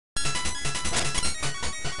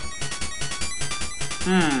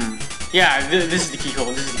Yeah, this is the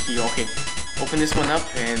keyhole. This is the keyhole. Okay. Open this one up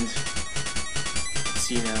and let's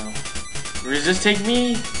see now. Where does this take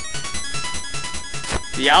me?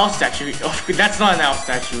 The owl statue. Oh, that's not an owl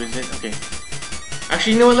statue, is it? Okay.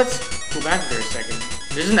 Actually, you know what? Let's go back there a second.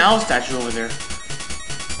 There's an owl statue over there.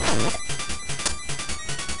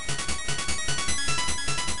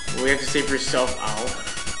 Well, you have to say for yourself,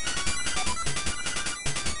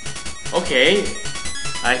 owl. Okay.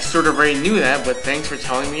 I sort of already knew that, but thanks for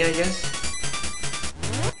telling me, I guess.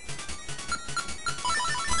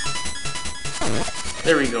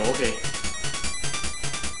 There we go, okay.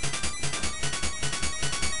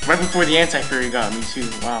 Right before the anti-fairy got me too,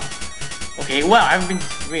 wow. Okay, well, I have been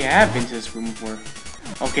to this room before.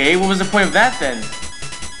 Okay, what was the point of that then?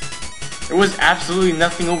 There was absolutely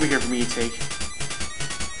nothing over here for me to take.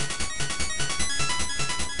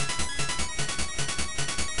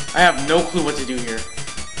 I have no clue what to do here.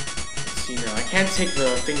 Let's see now, I can't take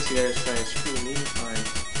the things to the other side, screw me, fine.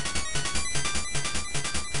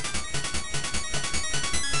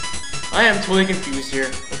 I am totally confused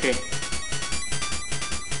here. Okay.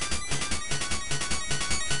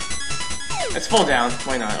 Let's fall down.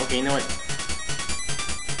 Why not? Okay, you know what?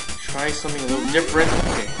 Try something a little different.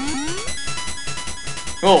 Okay.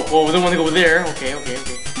 Oh, well, we don't want to go there. Okay.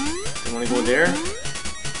 Don't want to go there.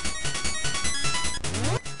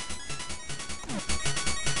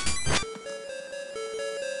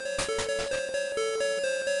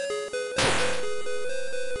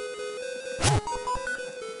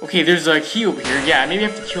 Okay, there's a key over here. Yeah, maybe I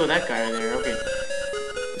have to kill that guy over there. Okay.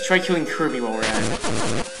 Let's try killing Kirby while we're at it.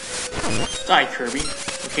 Die, Kirby.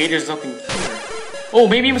 Okay, there's nothing here. Oh,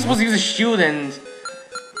 maybe I'm supposed to use a shield and...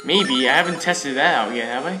 Maybe. I haven't tested that out yet,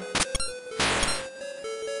 have I?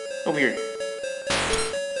 Over here.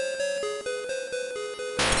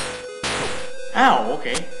 Ow,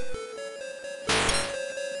 okay.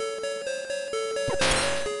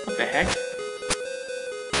 What the heck?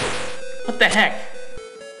 What the heck?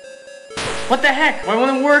 What the heck? Why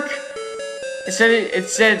won't it work? It said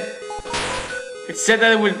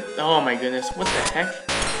that it would. Oh my goodness! What the heck?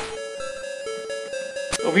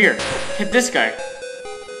 Over here, hit this guy.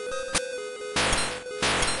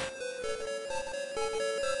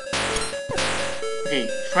 Okay,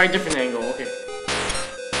 try a different angle. Okay.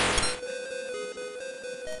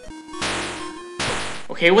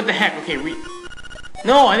 Okay, what the heck? Okay, read.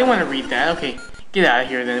 No, I didn't want to read that. Okay, get out of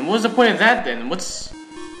here then. What was the point of that then?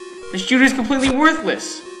 The shooter is completely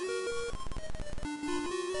worthless.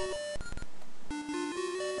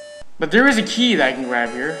 But there is a key that I can grab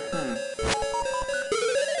here.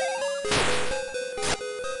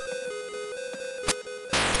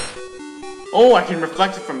 Oh, I can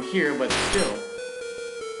reflect it from here, but still.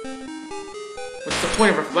 What's the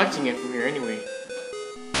point of reflecting it from here anyway?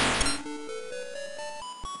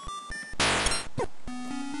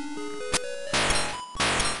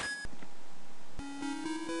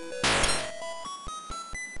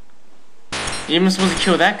 You're even supposed to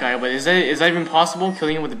kill that guy, but is that even possible?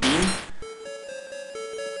 Killing him with a beam?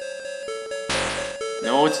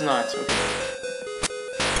 No, it's not. Okay.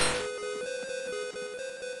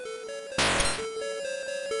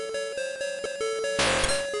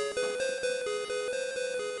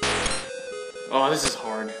 Oh, this is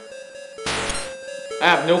hard. I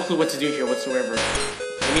have no clue what to do here whatsoever.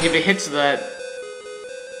 I mean, if it hits the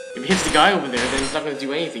guy over there, then it's not going to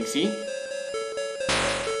do anything, see?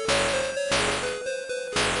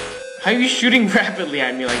 How are you shooting rapidly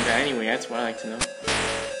at me like that anyway? That's what I like to know.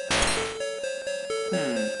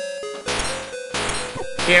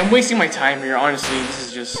 Okay, I'm wasting my time here, honestly.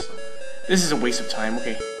 This is a waste of time,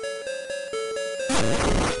 okay.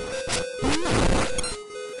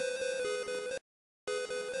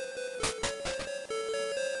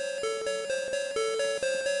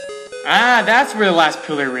 Ah, that's where the last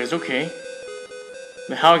pillar is, okay.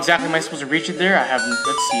 But how exactly am I supposed to reach it there?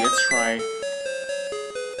 Let's see, let's try.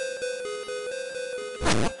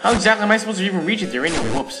 How exactly am I supposed to even reach it there anyway?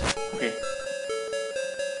 Whoops. Okay.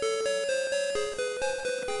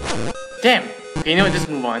 Damn. Okay, you know what? Just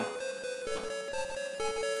move on.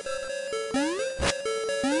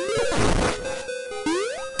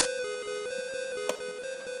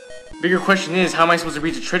 Bigger question is, how am I supposed to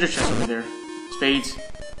reach the treasure chest over there? Spades.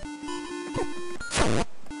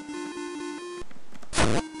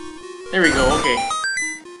 There we go, okay.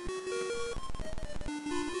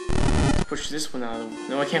 Push this one out of the way.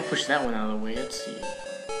 No, I can't push that one out of the way. Let's see.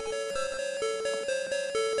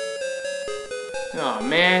 Oh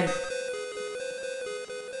man.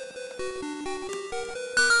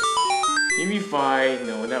 Maybe if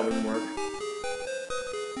no, that wouldn't work.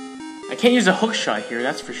 I can't use a hook shot here,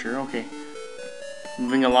 that's for sure. Okay.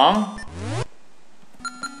 Moving along.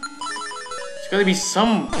 There's gotta be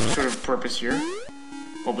some sort of purpose here.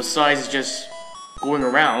 Well, besides just going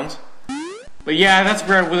around. But yeah, that's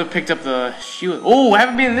where I would have picked up the shield. Oh, I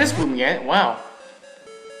haven't been in this room yet. Wow.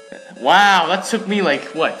 Wow, that took me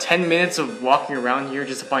like, what, 10 minutes of walking around here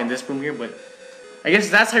just to find this room here, but I guess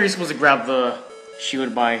that's how you're supposed to grab the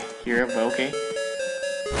shield by here, but okay.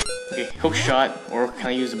 Okay, hook shot, or can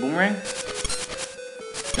I use the boomerang?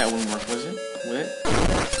 That wouldn't work, was it? Would it?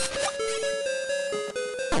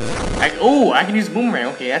 Oh, I can use boomerang.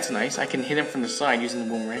 Okay, that's nice. I can hit him from the side using the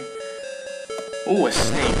boomerang. Oh, a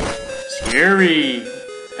snake. Scary.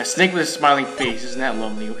 A snake with a smiling face. Isn't that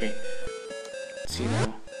lovely? Okay. Let's see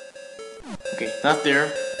now. Okay, not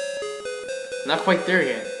there. Not quite there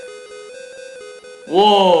yet.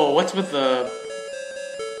 Whoa, what's with the...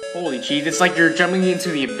 Holy jeez, it's like you're jumping into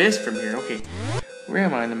the abyss from here. Okay. Where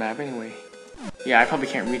am I on the map anyway? Yeah, I probably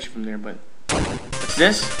can't reach from there, but... What's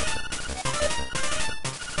this?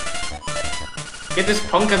 Get this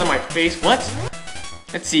punk out of my face. What?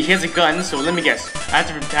 Let's see, he has a gun, so let me guess. I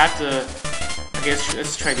have to... Okay,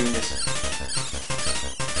 let's try doing this.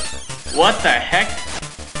 What the heck?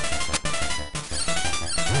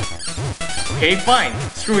 Okay, fine.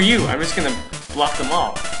 Screw you. I'm just gonna block them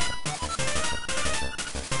all.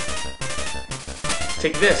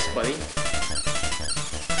 Take this, buddy.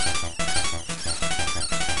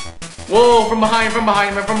 Whoa, from behind,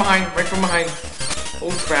 right from behind.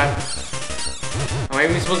 Oh crap. Am I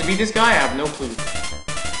even supposed to beat this guy? I have no clue.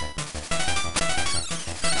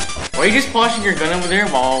 Why are you just polishing your gun over there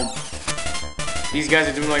while these guys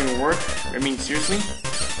are doing all your work? I mean, seriously?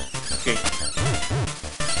 Okay.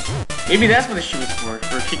 Maybe that's what the shield is for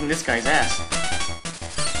kicking this guy's ass.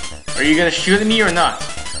 Are you gonna shoot at me or not?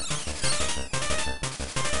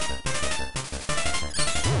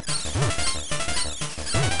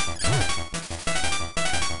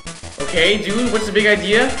 Okay, dude, what's the big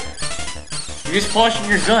idea? You're just polishing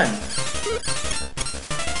your gun.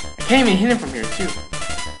 I can't even hit him from here, too.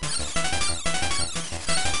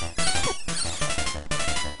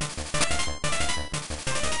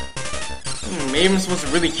 Maybe I'm supposed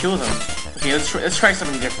to really kill them. Okay, let's try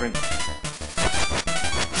something different.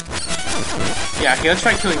 Yeah, okay, let's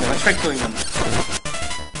try killing them.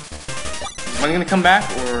 Is one gonna come back,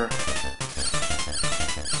 or...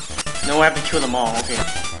 No, I have to kill them all, okay.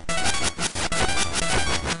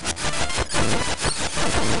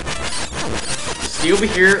 Stay over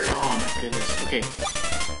here. Oh my goodness, okay.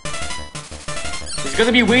 There's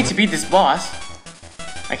gotta be a way to beat this boss.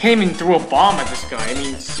 I can't even throw a bomb at this guy, I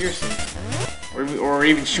mean, seriously. Or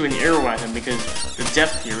even shoot an arrow at him because the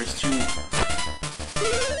depth here is too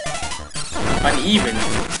uneven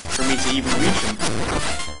for me to even reach him.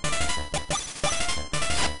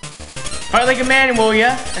 Fight like a man, will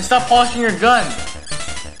ya? And stop polishing your gun.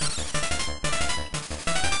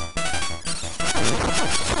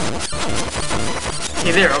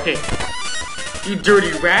 Okay, there, okay. You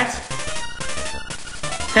dirty rat.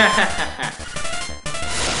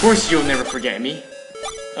 Of course you'll never forget me.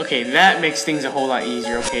 Okay, that makes things a whole lot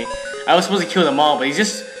easier, okay. I was supposed to kill them all, but he's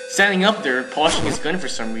just standing up there, polishing his gun for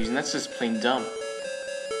some reason. That's just plain dumb.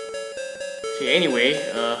 Okay, anyway,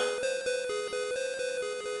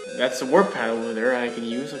 that's the warp pad over there I can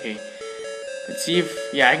use, okay. Let's see if,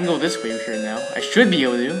 yeah, I can go this way here now. I should be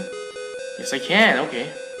able to. Yes, I can, okay.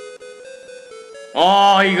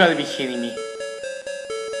 Oh, you gotta be kidding me.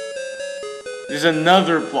 There's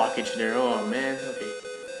another blockage there, oh man, okay.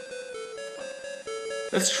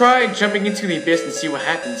 Let's try jumping into the abyss and see what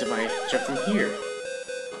happens if I jump from here.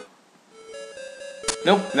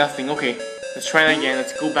 Nope, nothing. Okay, let's try that again.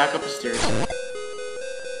 Let's go back up the stairs.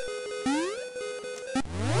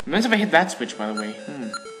 Imagine if I hit that switch, by the way.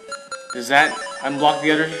 Does that unblock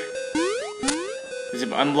the other... Does it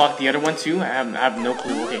unblock the other one too? I have no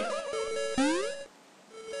clue. Okay.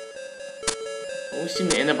 I always seem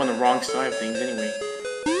to end up on the wrong side of things anyway.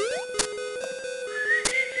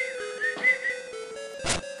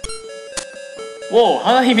 Whoa,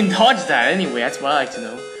 how did I even dodge that anyway? That's what I like to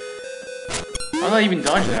know. How did I even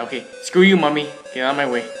dodge that? Okay, screw you, mummy. Get out of my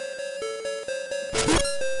way.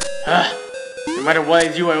 No matter what I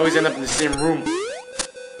do, I always end up in the same room.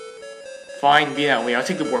 Fine, be that way. I'll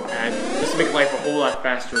take the warp pad. Just to make life a whole lot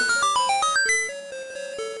faster.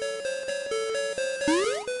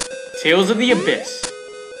 Tales of the Abyss.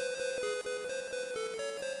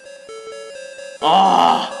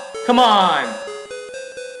 Ah, come on!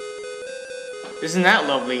 Isn't that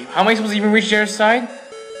lovely? How am I supposed to even reach the other side?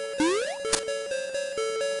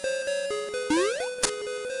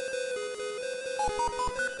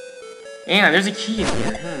 And there's a key in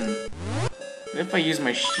here. What if I use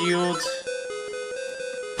my shield?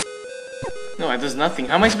 No, that does nothing.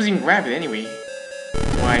 How am I supposed to even grab it anyway?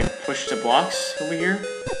 Do I push the blocks over here?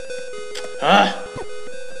 Ah!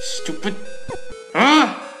 Stupid.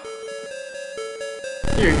 Ah!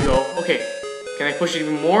 There you go. Okay. Can I push it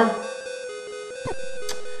even more?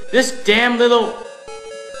 This damn little...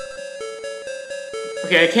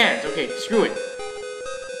 Okay, I can't. Okay, screw it.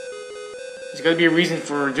 There's gotta be a reason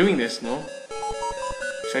for doing this, no?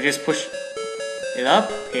 Should I just push it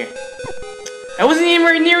up? Okay. I wasn't even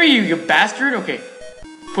right near you, you bastard! Okay.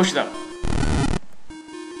 Push it up.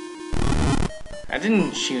 That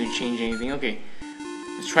didn't change anything. Okay.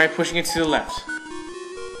 Let's try pushing it to the left.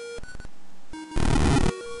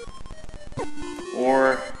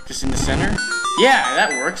 Or just in the center? Yeah, that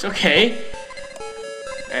works. Okay.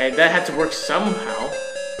 That had to work somehow.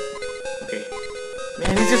 Okay.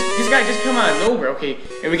 Man, this guy just come out of nowhere. Okay.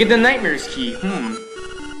 And we get the Nightmares key.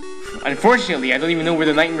 Unfortunately, I don't even know where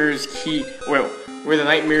the Nightmares key, or where the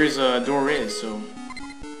Nightmares door is, so...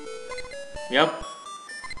 Yep.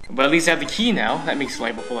 But at least I have the key now. That makes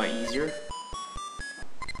life a whole lot easier.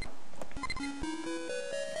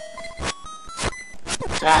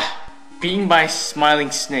 Ah! Beaten by a smiling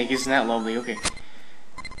snake. Isn't that lovely? Okay.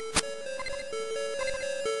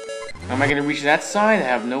 How am I gonna reach that side? I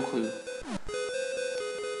have no clue.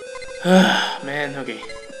 Man, okay.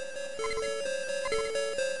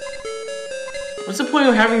 What's the point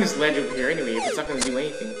of having this ledge over here anyway if it's not gonna do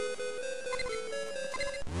anything?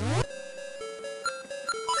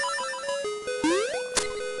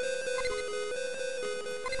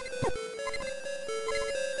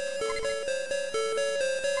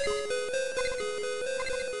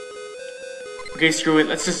 Okay, screw it.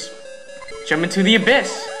 Let's just jump into the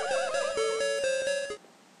abyss.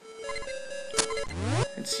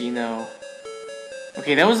 Let's see now.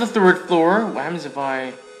 Okay, that was the 3rd floor. What happens if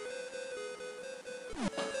I...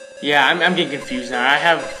 Yeah, I'm getting confused now.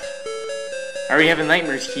 I already have a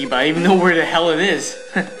Nightmares key, but I don't even know where the hell it is.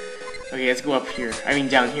 Okay, let's go up here. I mean,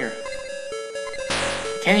 down here.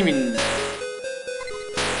 Can't even...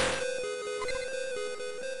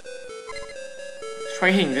 Let's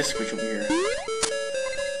try hitting this switch over here.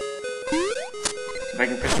 If I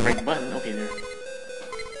can press the right button. Okay, there.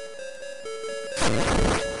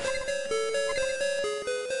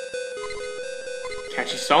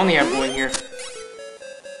 Catchy song they have going here.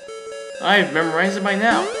 I've memorized it by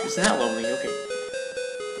now. Isn't that lovely? Okay.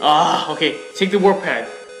 Ah, okay. Take the warp pad.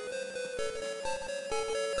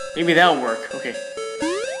 Maybe that'll work. Okay.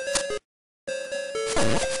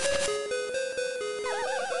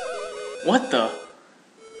 What the?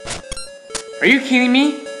 Are you kidding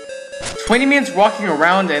me? 20 minutes walking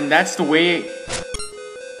around and that's the way...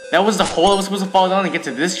 That was the hole I was supposed to fall down and get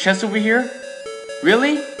to this chest over here?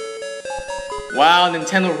 Really? Wow,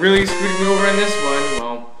 Nintendo really screwed me over on this one.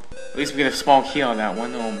 Well, at least we get a small key on that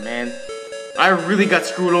one. Oh man. I really got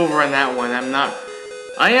screwed over on that one.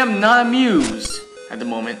 I am not amused at the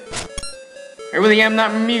moment. I really am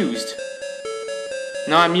not amused.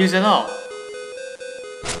 Not amused at all.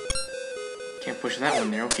 Can't push that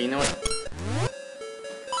one there. Okay, you know what?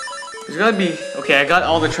 There's gotta be... Okay, I got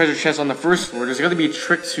all the treasure chests on the 1st floor. There's gotta be a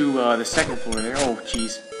trick to the 2nd floor there. Oh,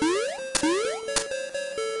 jeez.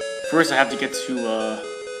 First, I have to get to,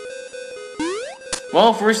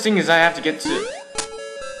 Well, first thing is I have to get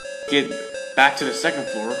back to the 2nd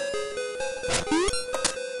floor.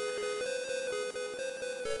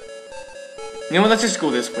 You know what, let's just go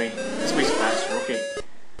this way. This way's faster, okay.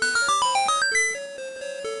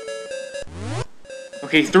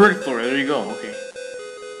 Okay, 3rd floor, there you go, okay.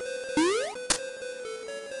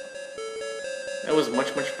 That was much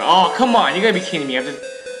faster. Oh, come on, you gotta be kidding me. I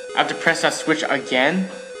have to press that switch again?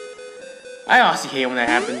 I honestly hate when that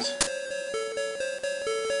happens.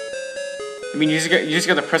 I mean, you just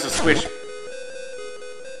gotta press a switch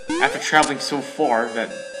after traveling so far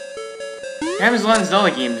that... It happens a lot in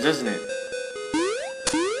Zelda games, doesn't it?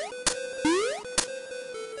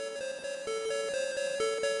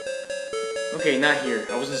 Okay, not here.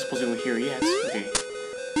 I wasn't supposed to go here yet. Okay.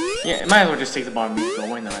 Yeah, might as well just take the bottom route though,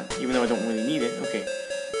 why not? Even though I don't really need it. Okay.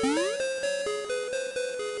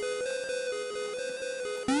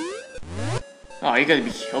 Oh, you gotta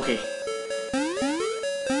be... Okay.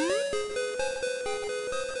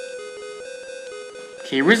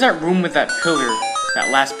 Okay, where's that room with that pillar? That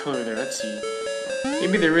last pillar there, let's see.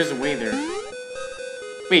 Maybe there is a way there.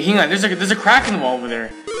 Wait, hang on, there's a crack in the wall over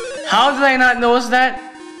there. How did I not notice that?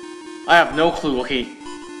 I have no clue, okay.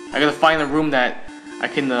 I gotta find a room that I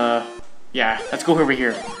can, yeah, let's go over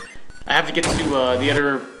here. I have to get to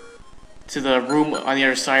the room on the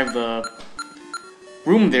other side of the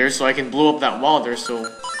room there so I can blow up that wall there,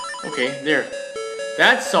 so... Okay, there.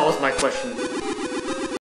 That solves my question.